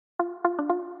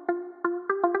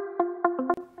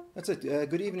That's it.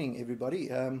 Good evening, everybody.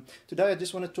 Today I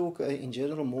just want to talk in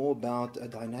general more about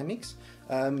dynamics.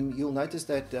 You'll notice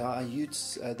that I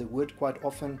use the word quite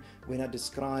often when I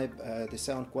describe the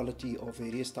sound quality of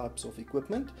various types of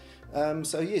equipment.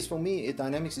 So yes, for me,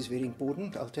 dynamics is very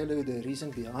important. I'll tell you the reason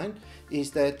behind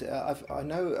is that I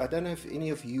don't know if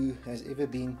any of you has ever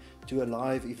been to a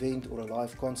live event or a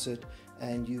live concert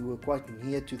and you were quite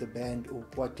near to the band or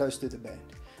quite close to the band.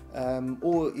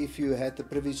 Or if you had the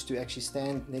privilege to actually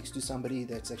stand next to somebody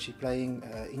that's actually playing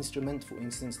instrument, for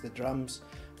instance the drums,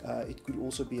 it could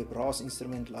also be a brass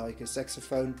instrument like a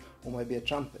saxophone or maybe a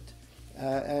trumpet.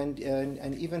 And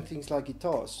even things like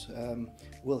guitars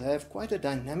will have quite a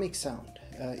dynamic sound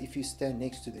if you stand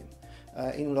next to them.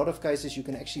 In a lot of cases you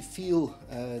can actually feel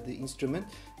the instrument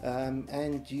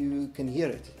and you can hear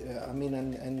it.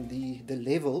 And the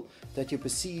level that you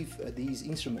perceive these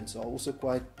instruments are also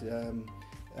quite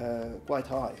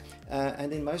high,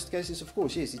 and in most cases, of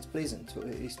course, yes, it's pleasant,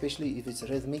 especially if it's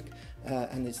rhythmic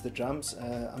and it's the drums.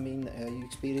 You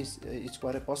experience it's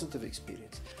quite a positive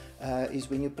experience. Is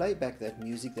when you play back that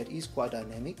music that is quite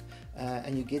dynamic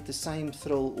and you get the same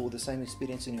thrill or the same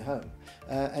experience in your home.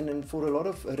 And then for a lot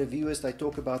of reviewers, they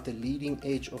talk about the leading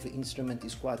edge of the instrument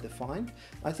is quite defined.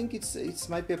 I think it's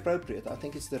maybe appropriate. I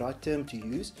think it's the right term to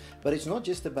use, but it's not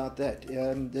just about that.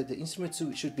 The instrument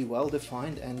should be well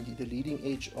defined, and the leading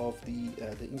edge of the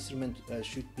instrument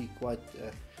should be quite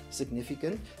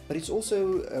significant, but it's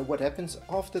also what happens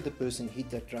after the person hit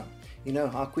that drum. You know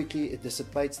how quickly it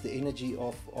dissipates the energy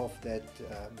of that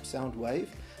sound wave,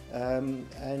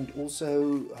 and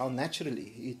also how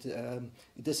naturally it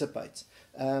dissipates.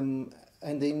 And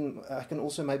then I can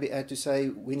also maybe add to say,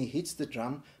 when he hits the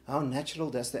drum, how natural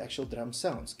does the actual drum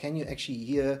sounds? Can you actually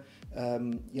hear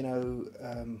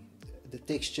the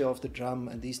texture of the drum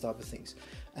and these type of things?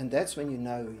 And that's when you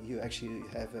know you actually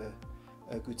have a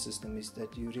good system, is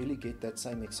that you really get that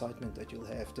same excitement that you'll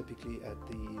have typically at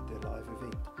the live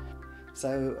event.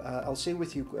 So I'll share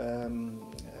with you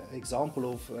example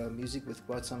of music with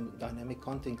quite some dynamic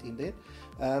content in there.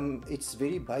 It's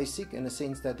very basic in a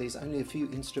sense that there's only a few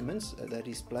instruments that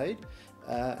is played,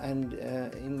 and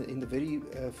in the very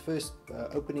first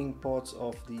opening parts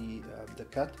of the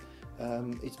cut,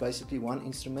 it's basically one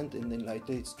instrument, and then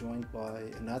later it's joined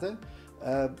by another.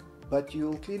 But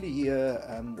you'll clearly hear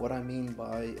what I mean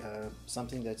by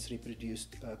something that's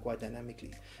reproduced quite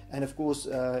dynamically. And of course,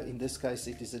 in this case,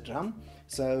 it is a drum.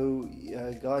 So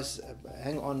guys,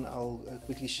 hang on, I'll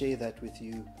quickly share that with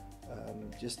you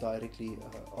just directly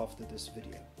after this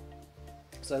video.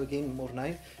 So again,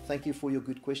 Mornay, thank you for your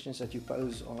good questions that you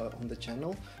pose on the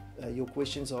channel. Your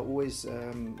questions are always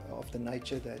of the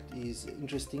nature that is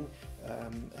interesting,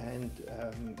 and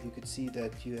you could see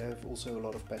that you have also a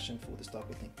lot of passion for this type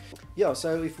of thing. Yeah,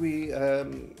 so if we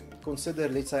consider,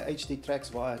 let's say, HD tracks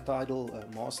via Tidal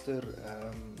master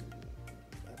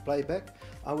playback,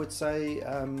 I would say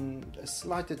a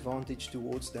slight advantage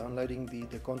towards downloading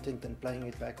the content and playing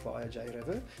it back via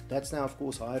JRiver. That's now, of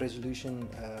course, high resolution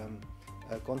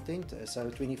content, so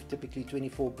typically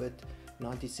 24-bit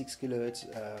 96 kilohertz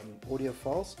audio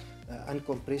files,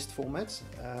 uncompressed formats,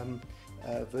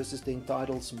 versus the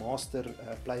Tidal's master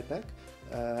playback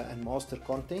and master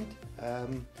content. I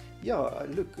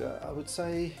would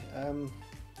say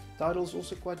Tidal's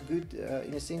also quite good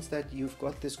in a sense that you've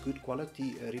got this good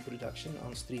quality reproduction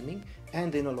on streaming,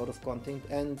 and then a lot of content,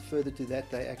 and further to that,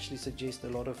 they actually suggest a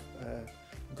lot of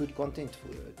good content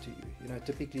to you. You know,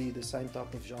 typically the same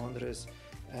type of genres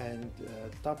and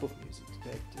type of music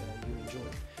that you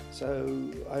enjoy. So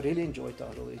I really enjoy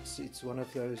Tidal. It's one of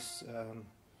those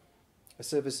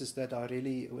services that I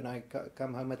really, when I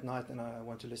come home at night and I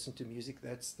want to listen to music,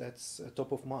 that's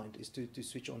top of mind, is to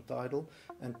switch on Tidal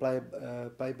and play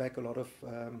back a lot of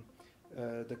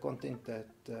the content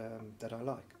that I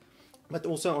like. But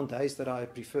also on days that I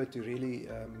prefer to really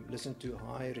listen to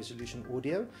high resolution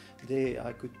audio, there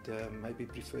I could maybe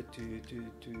prefer to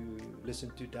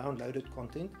listen to downloaded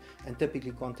content, and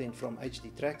typically content from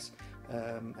HD tracks,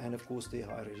 and of course the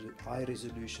high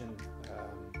resolution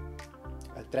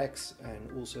tracks,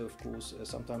 and also of course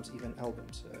sometimes even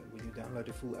albums. When you download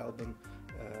a full album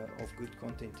of good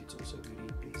content, it's also very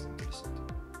pleasant to listen to.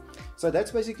 So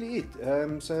that's basically it.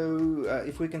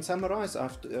 If we can summarize,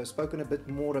 I've spoken a bit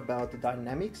more about the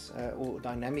dynamics or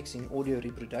dynamics in audio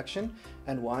reproduction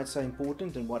and why it's so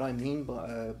important and what I mean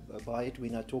by it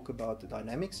when I talk about the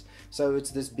dynamics. So it's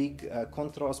this big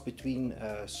contrast between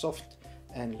soft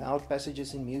and loud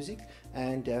passages in music,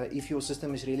 and if your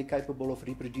system is really capable of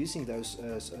reproducing those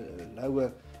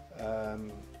lower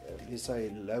let's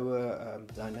say, lower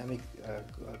dynamic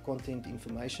content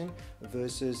information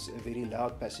versus very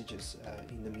loud passages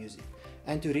in the music,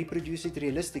 and to reproduce it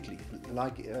realistically,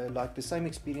 like the same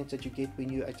experience that you get when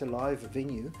you're at a live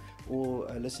venue or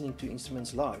listening to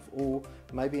instruments live, or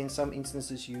maybe in some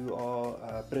instances you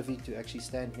are privy to actually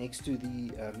stand next to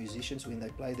the musicians when they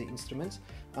play the instruments.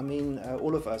 I mean,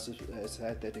 all of us has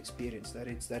had that experience, that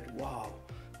it's that, wow,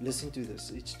 listen to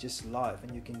this, it's just live,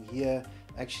 and you can hear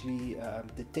actually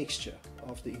the texture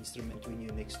of the instrument when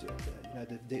you're next to it, you know,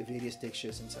 the various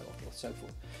textures and so on and so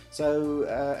forth. So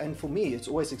and for me it's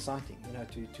always exciting, you know,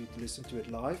 to listen to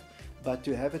it live, but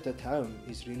to have it at home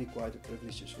is really quite a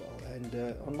privilege as well.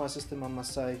 And on my system, I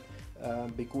must say,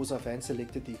 because I've hand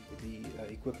selected the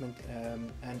equipment,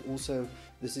 and also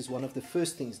this is one of the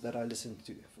first things that I listen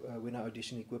to when I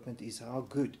audition equipment, is how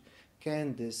good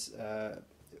can this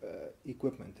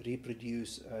equipment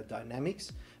reproduce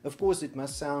dynamics. Of course, it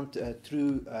must sound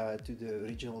true to the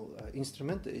original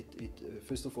instrument.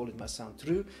 First of all, it must sound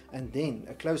true, and then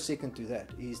a close second to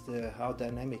that is how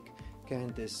dynamic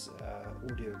can this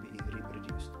audio be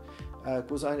reproduced.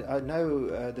 Because I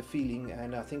know the feeling,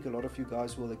 and I think a lot of you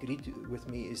guys will agree with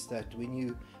me, is that when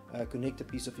you connect a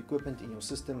piece of equipment in your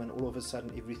system and all of a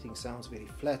sudden everything sounds very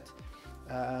flat,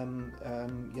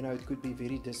 you know, it could be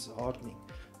very disheartening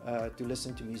to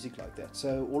listen to music like that.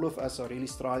 So all of us are really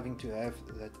striving to have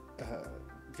that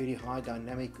very high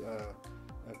dynamic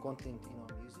content in our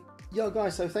music. Yeah,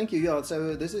 guys, so thank you. Yeah,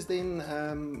 so this is then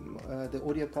the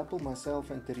audio couple,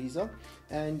 myself and Teresa.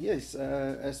 And yes,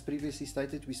 as previously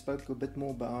stated, we spoke a bit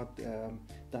more about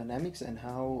dynamics and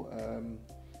how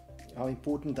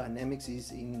important dynamics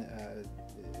is in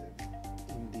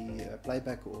the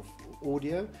playback of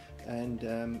audio, and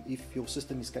if your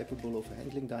system is capable of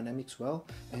handling dynamics well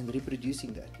and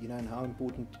reproducing that, you know, and how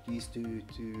important it is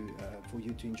for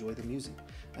you to enjoy the music.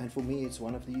 And for me, it's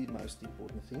one of the most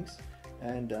important things.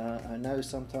 And I know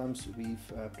sometimes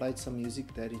we've played some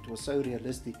music that it was so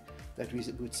realistic that we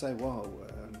would say, wow,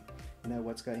 you know,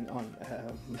 what's going on.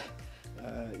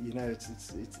 You know,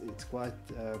 it's quite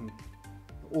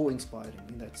awe-inspiring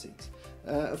in that sense.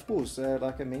 Of course,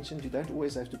 like I mentioned, you don't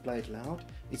always have to play it loud.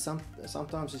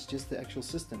 Sometimes it's just the actual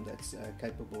system that's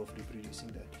capable of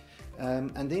reproducing that.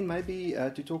 And then maybe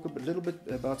to talk a little bit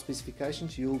about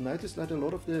specifications, you'll notice that a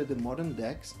lot of the modern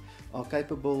DACs are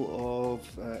capable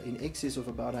of in excess of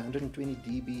about 120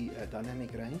 dB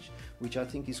dynamic range, which I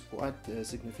think is quite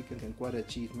significant and quite an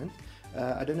achievement.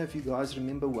 I don't know if you guys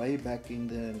remember way back in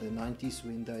the 90s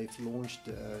when they've launched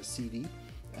CD.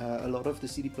 A lot of the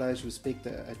CD players were spec'd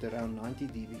at around 90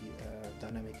 dB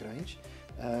dynamic range,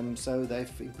 so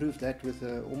they've improved that with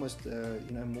almost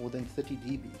you know, more than 30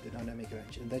 dB the dynamic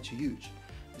range, and that's huge.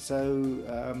 So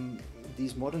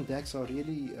these modern DACs are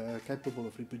really capable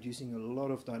of reproducing a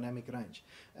lot of dynamic range,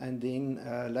 and then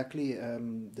luckily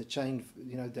the chain,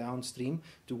 you know, downstream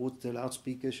towards the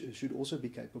loudspeakers should also be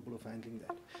capable of handling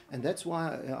that. And that's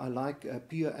why I like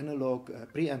pure analog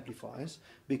preamplifiers,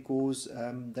 because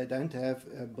they don't have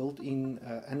built-in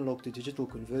analog to digital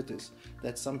converters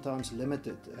that's sometimes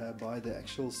limited by the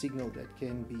actual signal that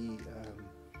can be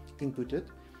inputted.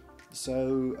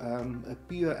 So a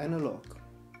pure analog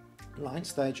line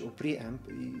stage or preamp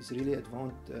is really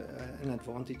an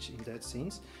advantage in that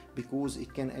sense, because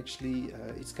it can actually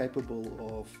it's capable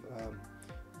of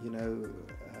you know,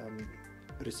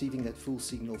 receiving that full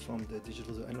signal from the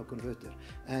digital to analog converter.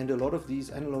 And a lot of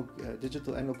these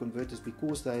digital analog converters,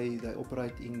 because they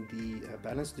operate in the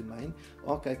balanced domain,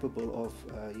 are capable of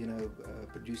you know,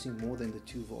 producing more than the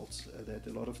 2 volts that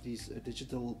a lot of these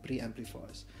digital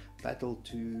preamplifiers battle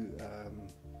to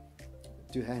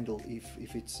handle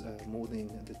if it's more than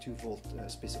the 2 volt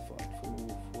specified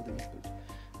for the input.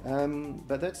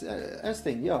 But that's as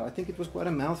thing. Yeah, I think it was quite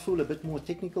a mouthful, a bit more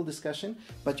technical discussion,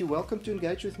 but you're welcome to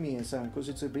engage with me and so on, because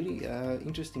it's a really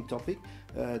interesting topic.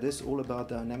 This all about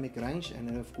dynamic range, and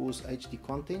then of course HD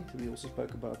content. We also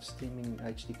spoke about streaming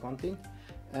HD content,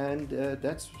 and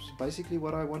that's basically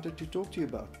what I wanted to talk to you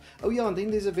about. Oh yeah, and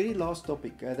then there's a very last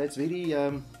topic that's very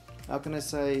how can I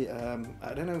say,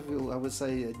 I don't know if I would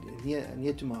say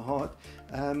near to my heart,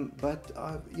 but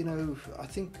you know, I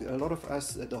think a lot of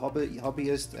us, the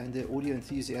hobbyists and the audio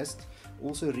enthusiasts,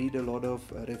 also read a lot of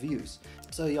reviews.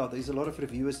 So yeah, there's a lot of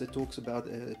reviewers that talks about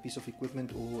a piece of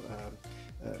equipment, or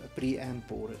a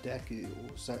preamp or a DAC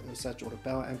or such, or a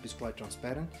power amp is quite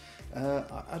transparent.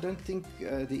 I don't think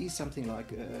there is something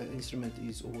like an instrument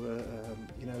is, or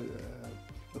you know,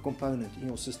 a component in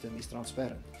your system is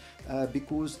transparent,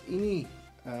 because any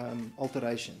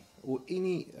alteration or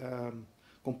any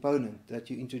component that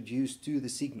you introduce to the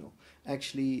signal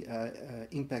actually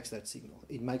impacts that signal.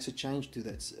 It makes a change to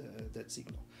that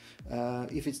signal.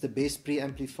 If it's the best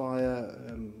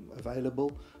preamplifier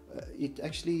available, it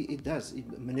does.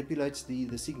 It manipulates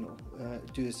the signal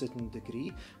to a certain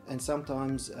degree, and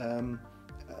sometimes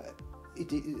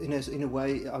in a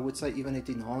way, I would say even it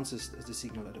enhances the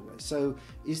signal in a way. So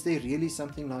is there really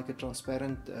something like a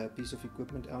transparent piece of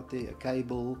equipment out there, a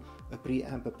cable, a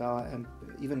preamp, a power amp,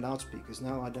 even loudspeakers?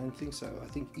 No, I don't think so. I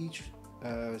think each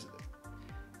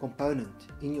component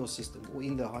in your system or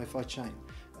in the hi-fi chain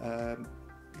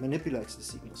manipulates the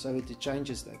signal, so it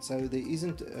changes that. So there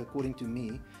isn't, according to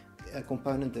me, a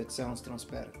component that sounds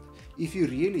transparent. If you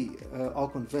really are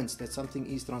convinced that something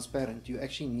is transparent, you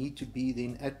actually need to be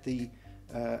then at the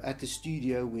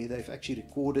studio where they've actually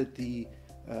recorded the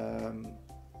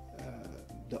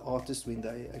artist when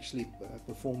they actually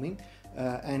performing,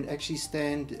 and actually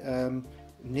stand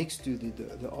next to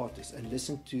the artist and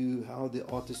listen to how the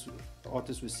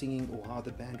artist was singing or how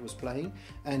the band was playing,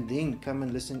 and then come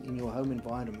and listen in your home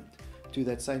environment to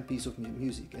that same piece of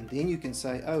music, and then you can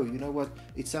say, oh, you know what,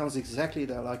 it sounds exactly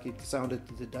like it sounded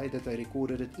the day that they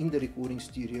recorded it in the recording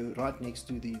studio right next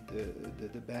to the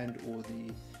band or the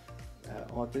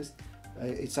artist.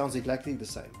 It sounds exactly the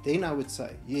same. Then I would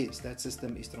say, yes, that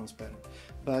system is transparent.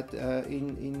 But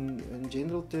in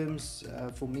general terms,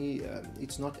 for me,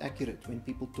 it's not accurate when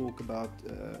people talk about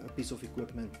a piece of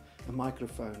equipment, a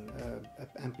microphone, an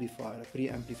amplifier, a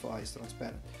preamplifier is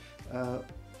transparent.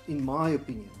 In my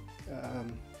opinion,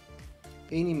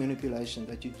 any manipulation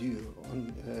that you do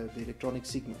on the electronic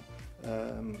signal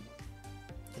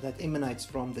that emanates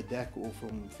from the DAC or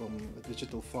from a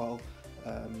digital file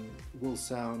will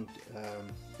sound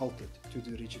altered to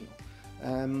the original,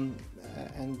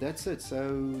 and that's it.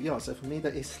 So yeah, so for me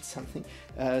that isn't something,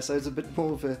 so it's a bit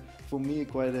more of for me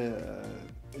quite a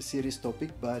serious topic,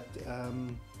 but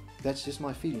that's just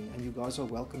my feeling, and you guys are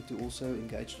welcome to also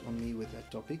engage on me with that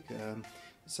topic.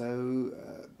 So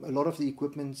a lot of the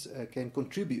equipment can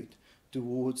contribute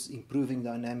towards improving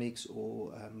dynamics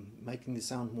or making the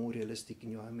sound more realistic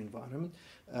in your home environment,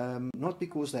 not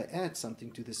because they add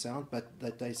something to the sound, but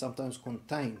that they sometimes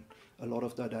contain a lot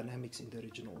of the dynamics in the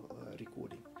original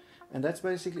recording. And that's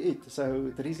basically it.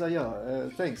 So Teresa, yeah,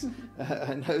 thanks.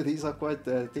 I know these are quite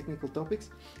technical topics,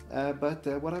 but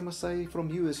what I must say from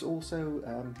you is also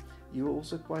you are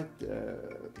also quite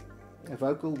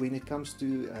vocal when it comes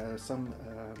to some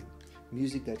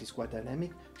music that is quite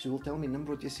dynamic. She will tell me,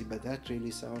 Nimrod, yes, but that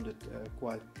really sounded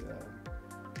quite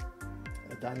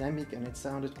dynamic, and it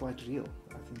sounded quite real,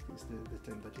 I think is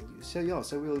the term that you'll use. So yeah,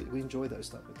 so we enjoy those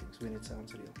type of things when it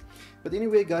sounds real. But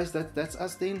anyway, guys, that's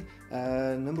us then,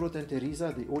 Nimrod and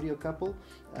Teresa, the audio couple.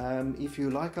 If you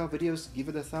like our videos, give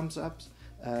it a thumbs up.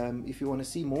 If you want to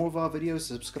see more of our videos,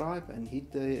 subscribe and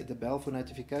hit the bell for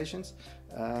notifications.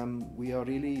 We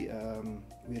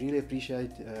really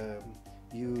appreciate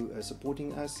you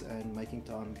supporting us and making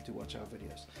time to watch our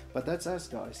videos. But that's us,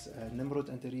 guys, Nimrod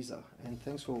and Teresa, and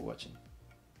thanks for watching.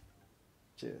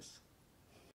 Cheers.